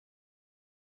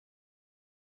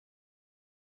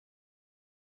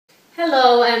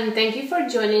Hello and thank you for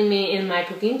joining me in my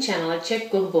cooking channel Czech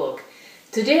Cookbook.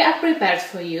 Today I prepared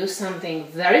for you something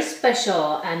very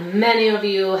special and many of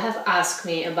you have asked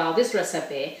me about this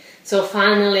recipe. So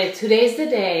finally today is the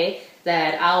day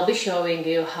that I'll be showing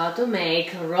you how to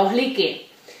make rohlíky.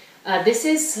 This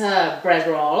is bread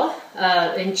roll,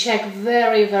 in Czech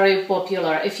very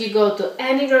popular. If you go to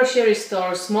any grocery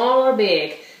store, small or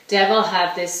big, they will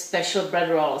have these special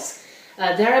bread rolls.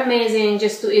 They're amazing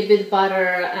just to eat with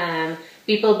butter, and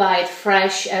people buy it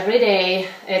fresh every day.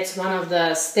 It's one of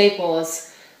the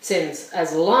staples since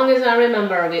as long as I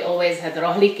remember. We always had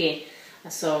rohlíky,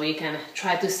 so you can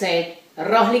try to say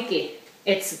rohlíky.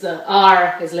 It's the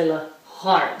R is a little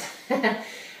hard.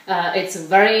 It's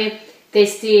very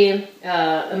tasty,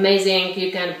 amazing.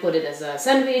 You can put it as a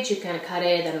sandwich, you can cut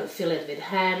it and fill it with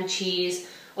ham, cheese,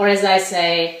 or as I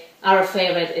say, our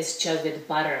favorite is just with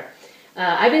butter.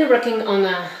 I've been working on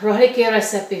a rohlíky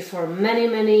recipe for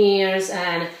many years,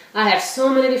 and I have so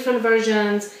many different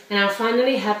versions, and I'm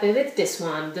finally happy with this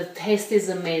one. The taste is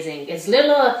amazing. It's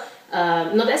little,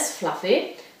 not as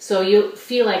fluffy, so you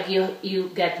feel like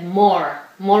you get more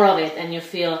of it, and you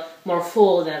feel more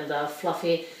full than the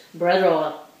fluffy bread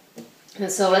roll. And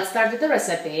so let's start with the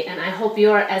recipe, and I hope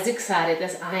you are as excited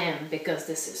as I am because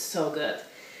this is so good.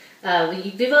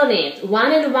 We will need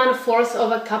 1 1/4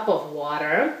 of a cup of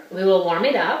water. We will warm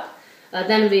it up.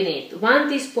 Then we need 1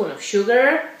 teaspoon of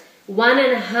sugar, 1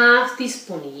 1/2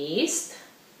 teaspoon yeast,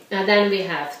 and then we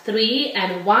have 3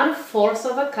 1/4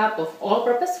 of a cup of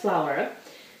all-purpose flour,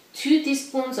 2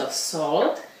 teaspoons of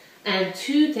salt, and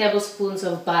 2 tablespoons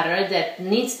of butter that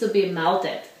needs to be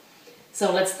melted.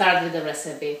 So let's start with the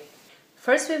recipe.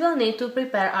 First we will need to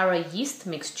prepare our yeast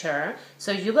mixture,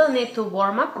 so you will need to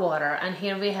warm up water, and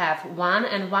here we have 1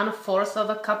 1/4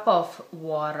 of a cup of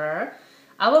water.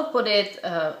 I will put it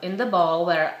in the bowl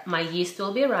where my yeast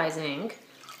will be rising,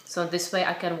 so this way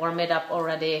I can warm it up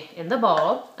already in the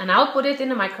bowl, and I'll put it in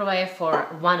the microwave for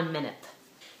 1 minute.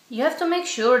 You have to make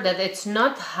sure that it's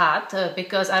not hot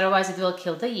because otherwise it will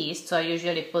kill the yeast, so I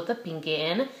usually put a pinky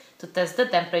in to test the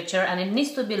temperature, and it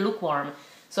needs to be lukewarm.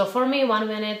 So for me 1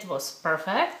 minute was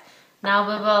perfect. Now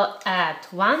we will add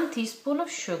 1 teaspoon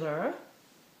of sugar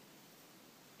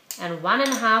and 1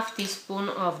 1/2 teaspoon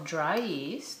of dry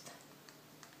yeast.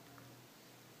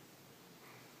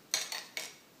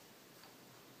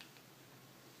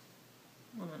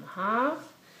 One and a half.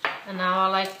 And now I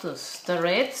like to stir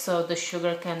it so the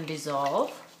sugar can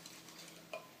dissolve.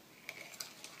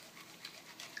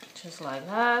 Just like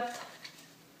that.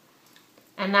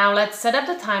 And now let's set up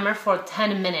the timer for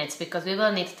 10 minutes because we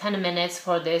will need 10 minutes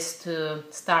for this to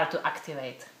start to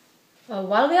activate.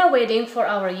 While we are waiting for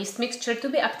our yeast mixture to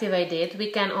be activated,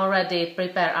 we can already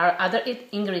prepare our other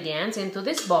ingredients into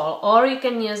this bowl, or you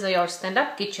can use your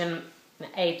stand-up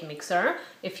KitchenAid mixer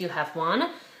if you have one.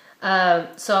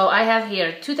 So I have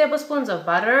here 2 tablespoons of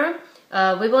butter.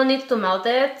 We will need to melt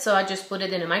it, so I just put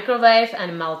it in a microwave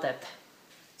and melt it.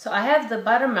 So I have the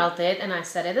butter melted and I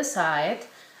set it aside.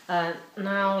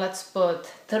 Now let's put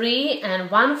 3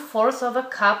 1/4 of a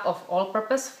cup of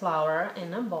all-purpose flour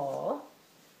in a bowl.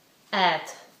 Add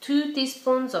 2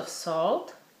 teaspoons of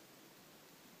salt.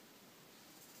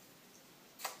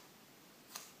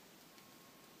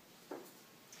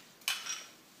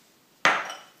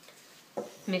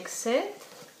 Mix it.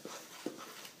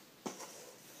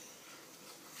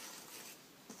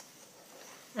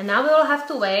 And now we will have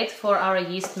to wait for our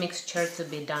yeast mixture to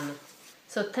be done.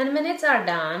 So 10 minutes are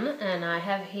done, and I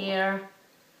have here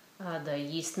the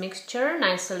yeast mixture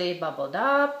nicely bubbled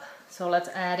up. So let's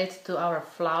add it to our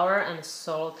flour and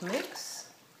salt mix.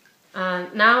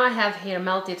 Now I have here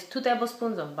melted 2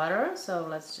 tablespoons of butter, so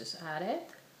let's just add it.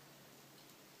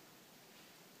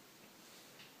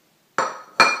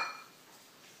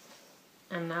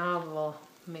 And now we'll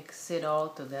mix it all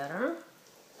together.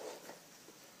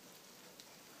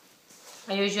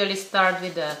 I usually start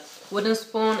with a wooden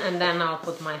spoon and then I'll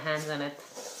put my hands in it.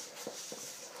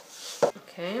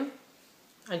 Okay,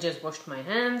 I just washed my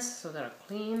hands so they're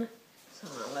clean. So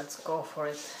now let's go for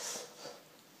it.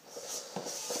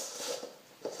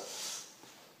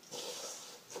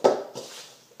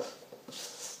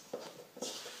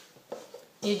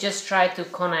 You just try to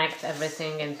connect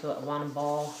everything into one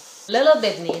ball. A little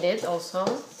bit needed also.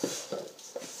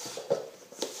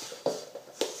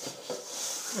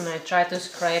 And I try to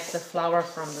scrape the flour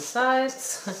from the sides.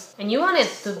 And you want it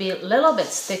to be a little bit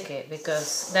sticky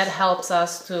because that helps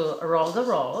us to roll the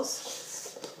rolls.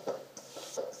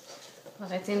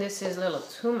 But I think this is a little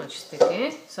too much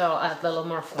sticky, so I'll add a little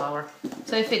more flour.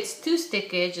 So if it's too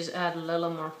sticky, just add a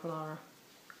little more flour.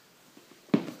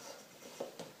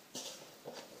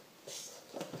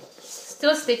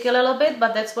 Still sticky a little bit,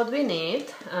 but that's what we need.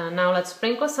 Now let's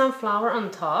sprinkle some flour on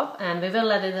top and we will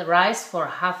let it rise for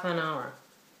half an hour.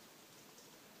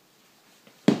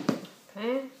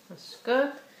 Okay, that's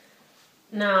good.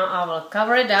 Now I will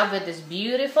cover it up with this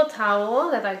beautiful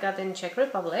towel that I got in Czech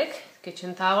Republic,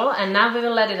 kitchen towel, and now we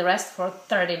will let it rest for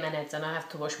 30 minutes and I have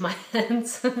to wash my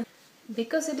hands.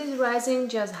 Because it is rising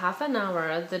just half an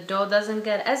hour, the dough doesn't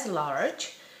get as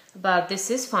large, but this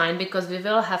is fine because we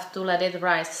will have to let it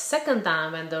rise second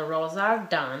time when the rolls are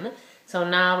done. So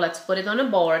now let's put it on a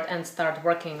board and start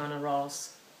working on the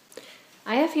rolls.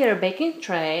 I have here a baking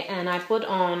tray and I put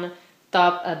on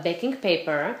top a baking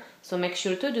paper, so make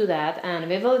sure to do that, and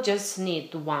we will just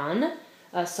need one,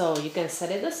 so you can set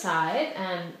it aside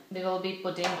and we will be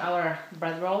putting our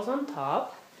bread rolls on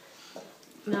top.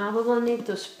 Now we will need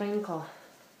to sprinkle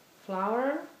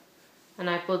flour and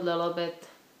I put a little bit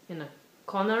in a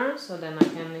corner so then I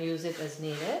can use it as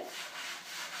needed.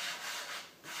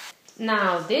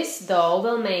 Now this dough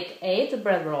will make 8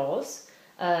 bread rolls.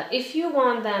 If you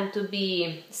want them to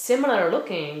be similar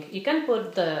looking, you can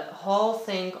put the whole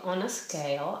thing on a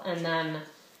scale and then,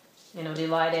 you know,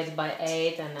 divide it by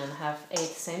 8 and then have 8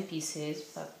 same pieces,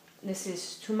 but this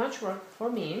is too much work for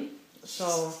me,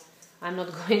 so I'm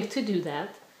not going to do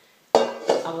that.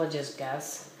 I will just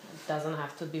guess. It doesn't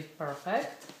have to be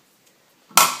perfect.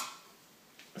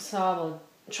 So I will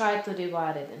try to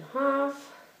divide it in half.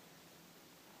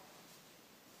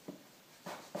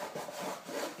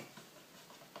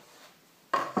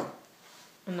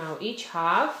 And now each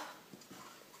half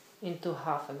into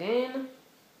half again.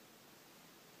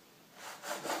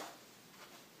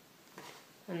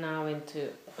 And now into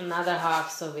another half,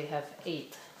 so we have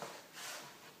 8.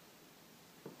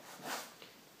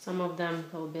 Some of them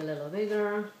will be a little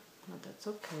bigger, but that's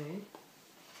okay.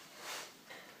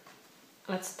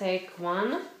 Let's take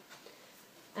one,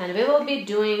 and we will be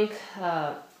doing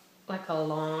like a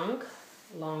long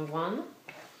one.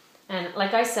 And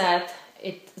like I said,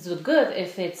 it's good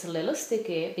if it's a little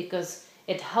sticky because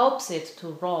it helps it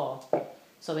to roll,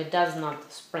 so it does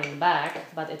not spring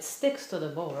back, but it sticks to the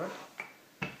board.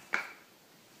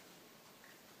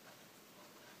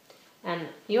 And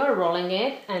you are rolling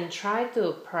it and try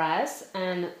to press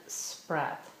and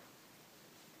spread.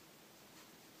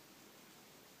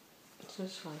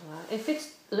 Just like that. If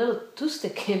it's a little too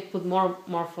sticky, put more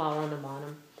flour on the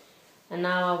bottom. And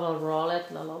now I will roll it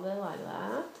a little bit like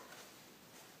that.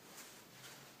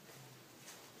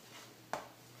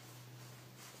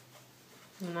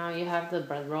 And now you have the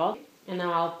bread roll. And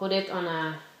now I'll put it on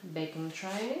a baking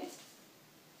tray.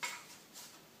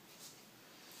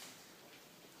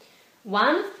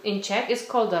 One in Czech is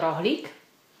called the Rohlík.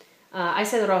 I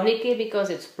said Rohliky because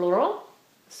it's plural.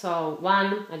 So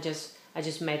one, I just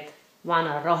made one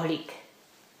a Rohlík.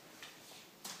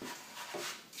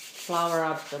 Flour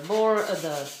up the board,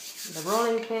 the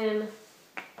rolling pin.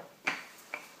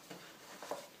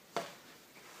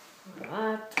 Like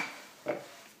that.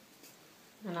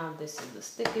 And now this is the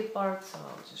sticky part, so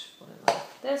I'll just put it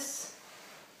like this.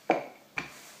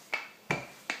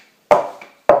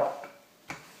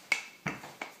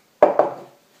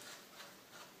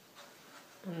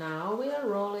 And now we are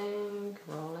rolling,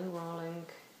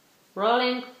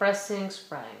 pressing,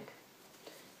 spreading.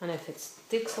 And if it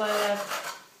sticks like that,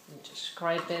 you just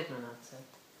scrape it and that's it.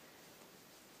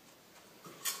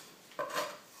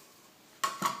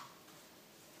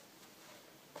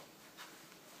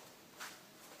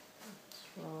 Let's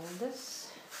roll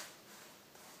this.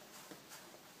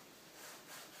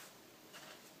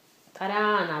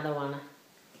 Ta-da! Another one.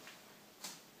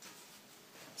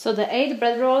 So the 8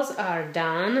 bread rolls are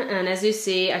done, and as you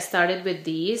see, I started with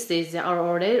these. These are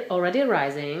already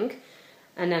rising,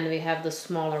 and then we have the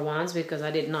smaller ones because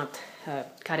I did not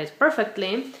cut it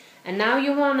perfectly. And now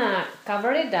you wanna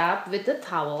cover it up with the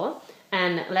towel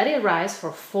and let it rise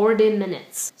for 40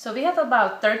 minutes. So we have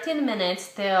about 13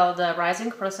 minutes till the rising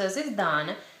process is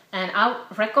done, and I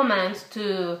recommend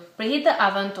to preheat the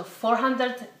oven to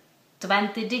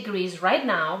 420 degrees right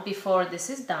now before this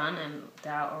is done, and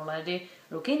they are already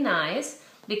looking nice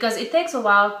because it takes a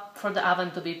while for the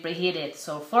oven to be preheated.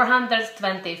 So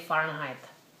 420 Fahrenheit.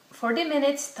 40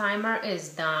 minutes timer is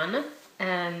done,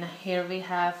 and here we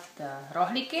have the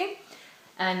Rohlíky.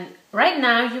 And right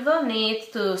now you will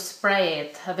need to spray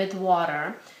it with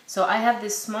water. So I have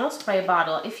this small spray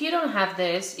bottle. If you don't have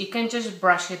this, you can just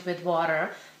brush it with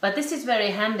water. But this is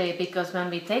very handy because when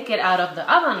we take it out of the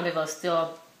oven, we will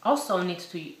still also need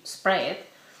to spray it.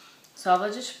 So I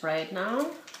will just spray it now.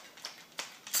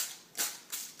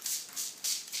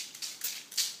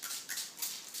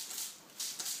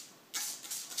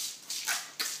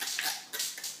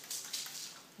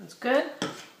 That's good.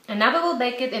 And now we will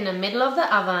bake it in the middle of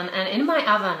the oven, and in my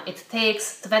oven it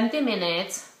takes 20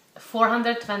 minutes,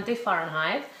 420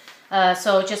 Fahrenheit.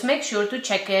 So just make sure to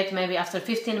check it maybe after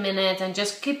 15 minutes and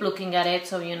just keep looking at it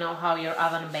so you know how your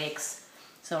oven bakes.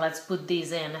 So let's put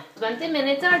these in. 20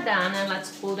 minutes are done, and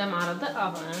let's pull them out of the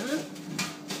oven.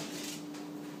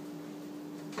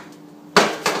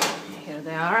 Here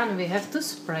they are, and we have to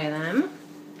spray them.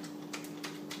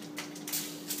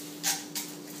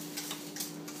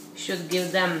 Should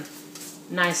give them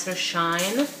nicer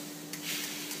shine,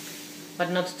 but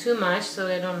not too much so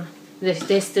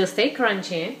they still stay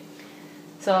crunchy.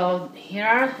 So here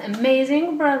are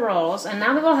amazing bread rolls, and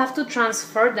now we will have to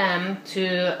transfer them to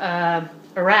a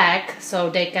rack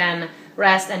so they can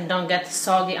rest and don't get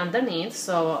soggy underneath.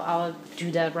 So I'll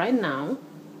do that right now.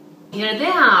 Here they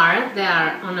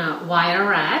are on a wire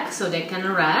rack so they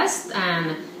can rest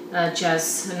and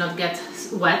just not get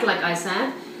wet like I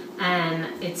said.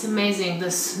 And it's amazing,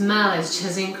 the smell is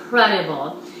just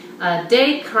incredible.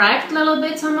 They cracked a little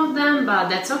bit, some of them, but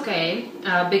that's okay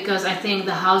because I think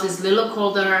the house is a little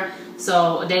colder,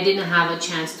 so they didn't have a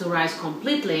chance to rise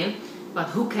completely, but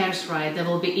who cares, right? They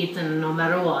will be eaten no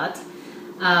matter what.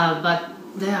 But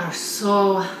they are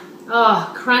so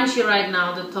crunchy right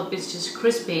now, the top is just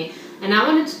crispy. And I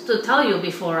wanted to tell you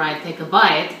before I take a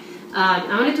bite, I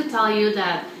wanted to tell you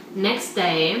that next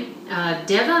day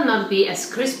they will not be as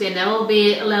crispy and they will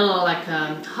be a little like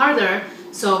harder.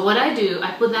 So what I do,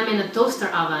 I put them in a toaster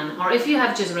oven, or if you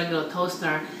have just regular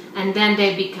toaster, and then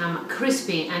they become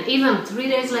crispy. And even 3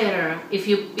 days later, if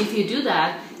you do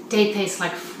that, they taste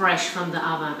like fresh from the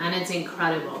oven, and it's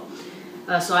incredible.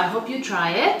 So I hope you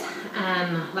try it,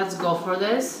 and let's go for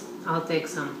this. I'll take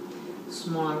some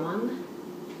smaller one.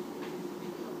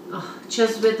 Oh,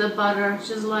 just with the butter,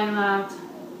 just like that.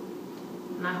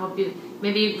 And I hope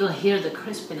maybe you will hear the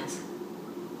crispiness.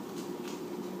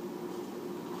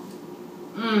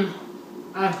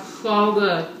 That's so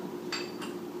good.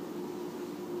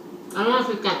 I don't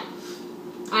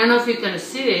know if you can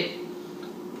see it,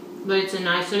 but it's a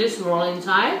nice little roll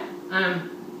inside, and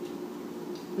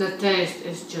the taste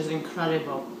is just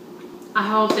incredible. I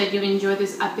hope that you enjoyed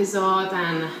this episode,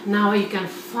 and now you can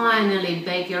finally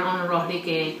bake your own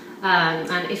rohlíky.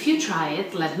 And if you try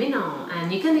it, let me know,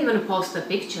 and you can even post a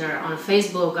picture on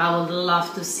Facebook. I would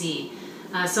love to see.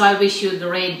 So I wish you a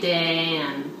great day,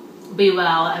 and be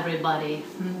well, everybody.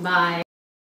 Bye.